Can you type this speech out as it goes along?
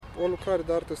o lucrare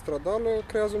de artă stradală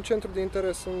creează un centru de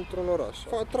interes într-un oraș.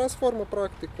 Transformă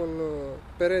practic un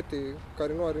perete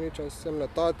care nu are nicio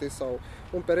însemnătate sau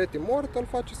un perete mort, îl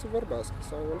face să vorbească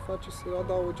sau îl face să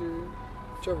adauge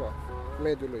ceva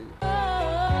mediului.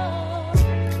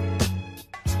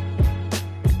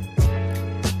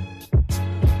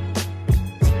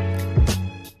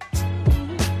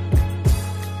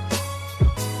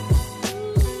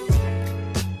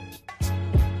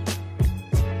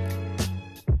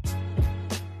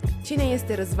 Cine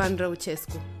este Răzvan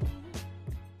Răucescu?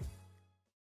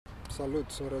 Salut,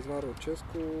 sunt Răzvan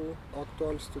Răucescu,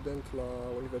 actual student la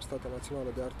Universitatea Națională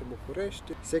de Artă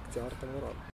București, secția Artă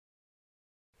Murală.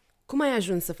 Cum ai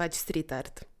ajuns să faci street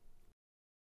art?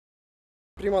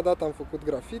 Prima dată am făcut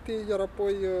graffiti, iar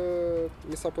apoi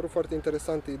mi s-a părut foarte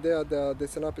interesantă ideea de a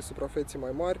desena pe suprafețe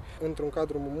mai mari, într-un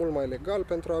cadru mult mai legal,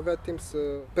 pentru a avea timp să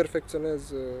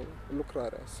perfecționez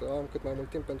lucrarea, să am cât mai mult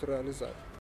timp pentru realizare.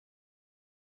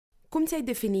 Cum ți-ai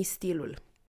defini stilul?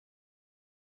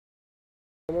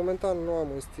 Momentan nu am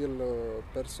un stil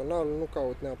personal, nu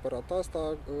caut neapărat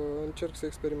asta, încerc să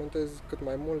experimentez cât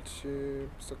mai mult și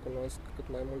să cunosc cât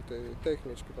mai multe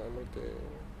tehnici, cât mai multe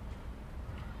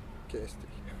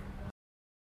chestii.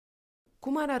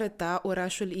 Cum ar arăta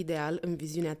orașul ideal în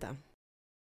viziunea ta?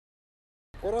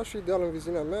 Orașul ideal în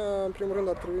viziunea mea, în primul rând,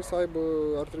 ar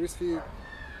trebui să fie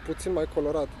puțin mai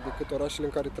colorat decât orașele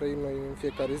în care trăim noi în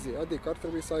fiecare zi. Adică ar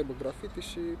trebui să aibă graffiti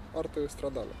și artă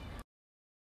stradală.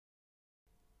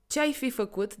 Ce ai fi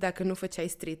făcut dacă nu făceai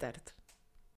street art?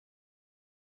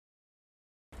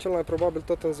 Cel mai probabil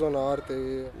tot în zona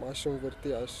artei m-aș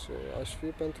învârti, aș fi,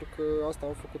 pentru că asta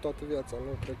am făcut toată viața.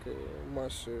 Nu cred că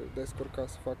m-aș descurca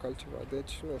să fac altceva.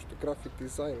 Deci, nu știu, graphic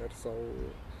designer sau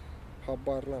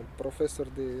habar n-am, profesor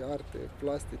de arte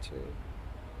plastice,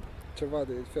 ceva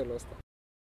de felul ăsta.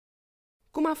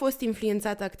 Cum a fost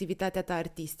influențată activitatea ta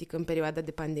artistică în perioada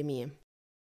de pandemie?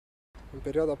 În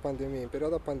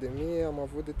perioada pandemiei am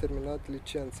avut determinat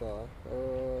licența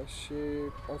și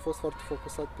am fost foarte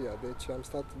focusat pe ea. Deci am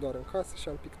stat doar în casă și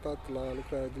am pictat la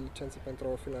lucrarea de licență pentru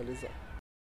a o finaliza.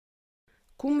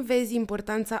 Cum vezi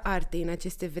importanța artei în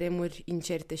aceste vremuri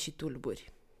incerte și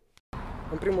tulburi?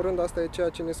 În primul rând, asta e ceea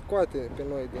ce ne scoate pe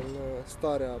noi din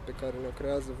starea pe care ne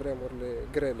creează vremurile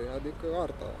grele, adică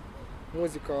arta,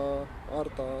 muzica,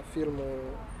 arta,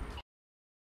 filmul.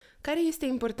 Care este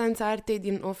importanța artei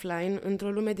din offline într-o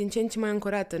lume din ce în ce mai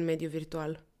ancorată în mediul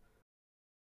virtual?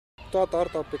 Toată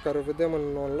arta pe care o vedem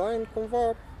în online,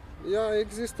 cumva, ea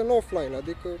există în offline,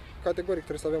 adică categoric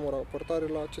trebuie să avem o raportare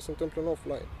la ce se întâmplă în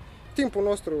offline. Timpul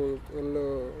nostru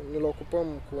ne-l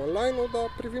ocupăm cu online-ul,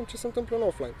 dar privim ce se întâmplă în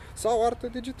offline. Sau artă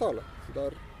digitală,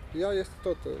 dar ea este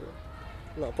tot,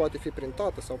 poate fi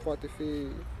printată sau poate fi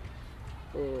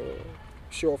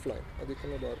și offline, adică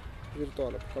nu doar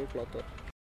virtuală, pe calculator.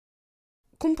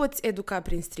 Cum poți educa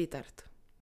prin street art?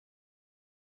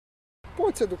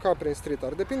 Poți educa prin street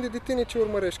art, depinde de tine ce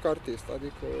urmărești ca artist,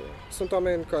 adică sunt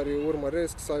oameni care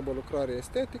urmăresc să aibă o lucrare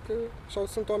estetică sau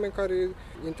sunt oameni care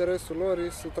interesul lor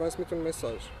este să transmită un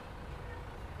mesaj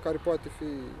care poate fi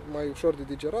mai ușor de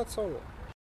digerat sau nu.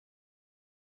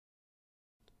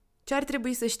 Ce ar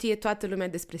trebui să știe toată lumea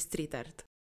despre street art?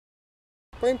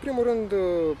 Păi, în primul rând,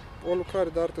 o lucrare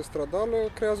de artă stradală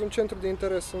creează un centru de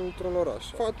interes într-un oraș.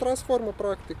 Transformă,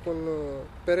 practic, un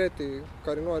perete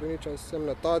care nu are nicio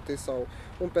însemnătate sau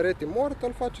un perete mort,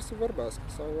 îl face să vorbească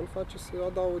sau îl face să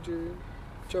adauge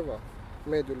ceva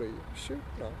mediului. Și,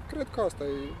 cred că asta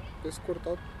e, pe scurt,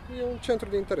 e un centru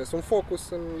de interes, un focus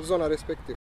în zona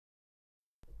respectivă.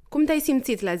 Cum te-ai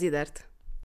simțit la ZIDART?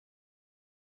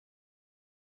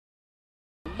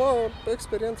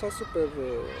 Experiența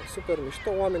super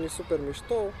mișto, oamenii super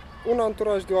mișto, un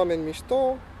anturaj de oameni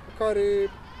mișto care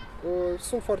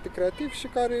sunt foarte creativi și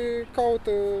care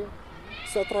caută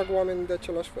să atragă oamenii de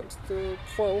același fel. Este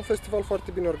un festival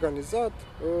foarte bine organizat,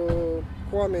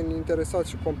 cu oameni interesați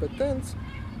și competenți,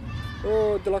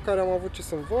 de la care am avut ce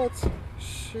să învăț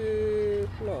și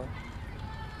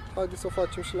haideți să o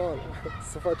facem și la anul,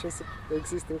 să facem să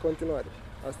existe în continuare.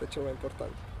 Asta e cel mai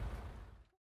important.